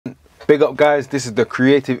big up, guys. This is the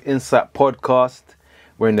Creative Insight Podcast.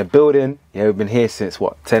 We're in the building. Yeah, we've been here since,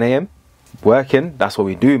 what, 10 a.m.? Working. That's what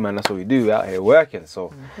we do, man. That's what we do out here, working.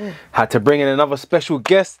 So, had to bring in another special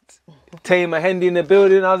guest. Taymah Hendi in the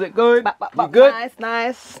building. How's it going? You good?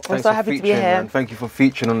 Nice. I'm so happy to be here. Man. Thank you for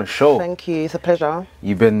featuring on the show. Thank you. It's a pleasure.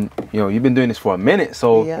 You've been doing this for a minute,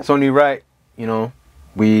 so it's only right,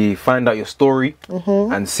 we find out your story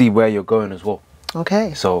and see where you're going as well.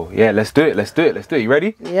 Okay. So yeah, let's do it. You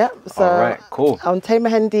ready? Yep. So all right, cool. I'm Taymah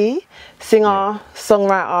Hendi, singer,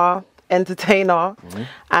 songwriter, entertainer,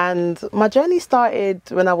 and my journey started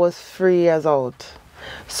when I was 3 years old.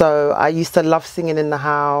 So I used to love singing in the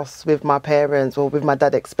house with my parents, or with my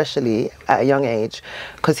dad especially, at a young age,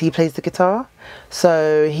 because he plays the guitar.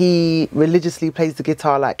 So he religiously plays the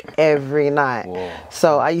guitar like every night. Whoa.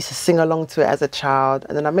 So I used to sing along to it as a child,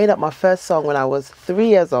 and then I made up my first song when I was 3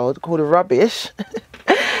 years old called Rubbish.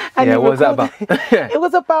 And what was that about? It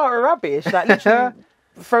was about rubbish, like literally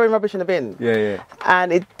throwing rubbish in the bin. Yeah.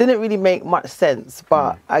 And it didn't really make much sense,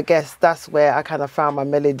 but I guess that's where I kind of found my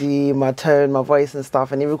melody, my tone, my voice and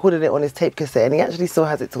stuff. And he recorded it on his tape cassette, and he actually still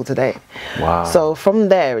has it till today. Wow. So from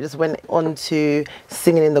there, it just went on to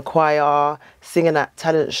singing in the choir, singing at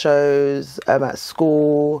talent shows, at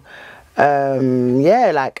school.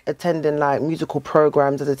 Like attending like musical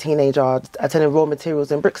programs as a teenager, attending Raw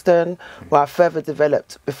Materials in Brixton, where I further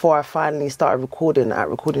developed before I finally started recording at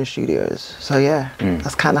recording studios. So yeah,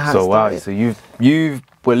 that's kind of how it started. So you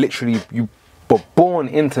were born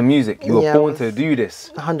into music. You were born to do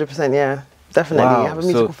this. 100%, yeah, definitely. Wow. I have a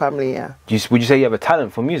musical family. Yeah. Would you say you have a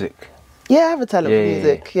talent for music? Yeah, I have a talent for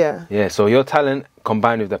music. Yeah. So your talent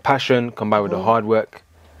combined with the passion, combined with the hard work,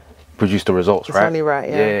 produced the results, right? It's only right.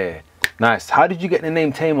 Yeah. Nice. How did you get the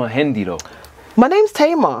name Taymah Hendi though? My name's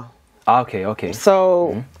Taymah. Okay.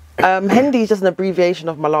 So, Hendi is just an abbreviation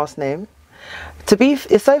of my last name.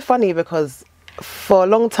 It's so funny because for a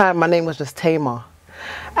long time my name was just Taymah,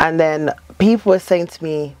 and then people were saying to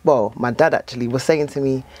me, well, my dad actually was saying to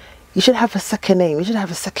me, you should have a second name.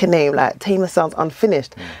 Like Taymah sounds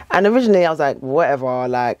unfinished. And originally I was like, whatever,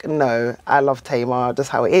 like, no, I love Taymah,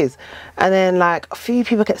 just how it is. And then like a few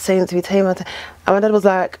people kept saying to me, Taymah, and my dad was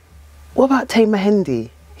like, what about Taymah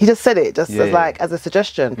Hendi? He just said it, as a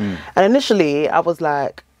suggestion. And initially I was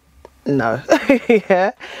like, no. But you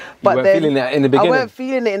weren't feeling that in the beginning? I weren't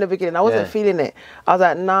feeling it in the beginning. I wasn't feeling it. I was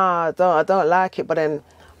like, nah, I don't like it. But then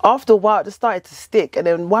after a while it just started to stick. And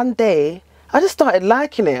then one day I just started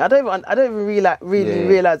liking it. I don't even really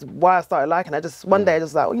realize why I started liking it. One day I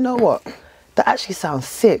just like, well, you know what? That actually sounds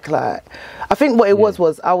sick. Like, I think what it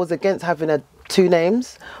was I was against having two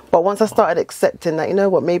names, but once I started accepting that, you know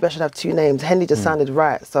what, maybe I should have two names, Hendi just sounded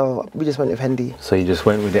right, so we just went with Hendi. So you just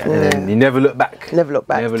went with it, and then you never looked back? Never looked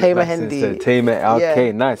back. Taymah Hendi. Taymah,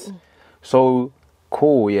 okay, nice. So,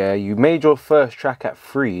 cool, yeah, you made your first track at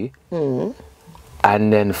 3, and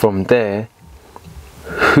then from there,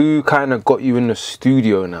 who kind of got you in the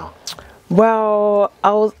studio now? Well,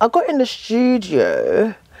 I got in the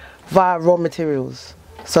studio via Raw Materials.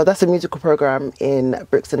 So that's a musical program in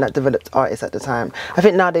Brixton that developed artists at the time. I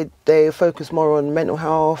think now they focus more on mental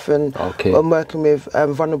health and on working with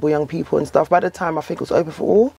vulnerable young people and stuff. By the time, I think it was open for all.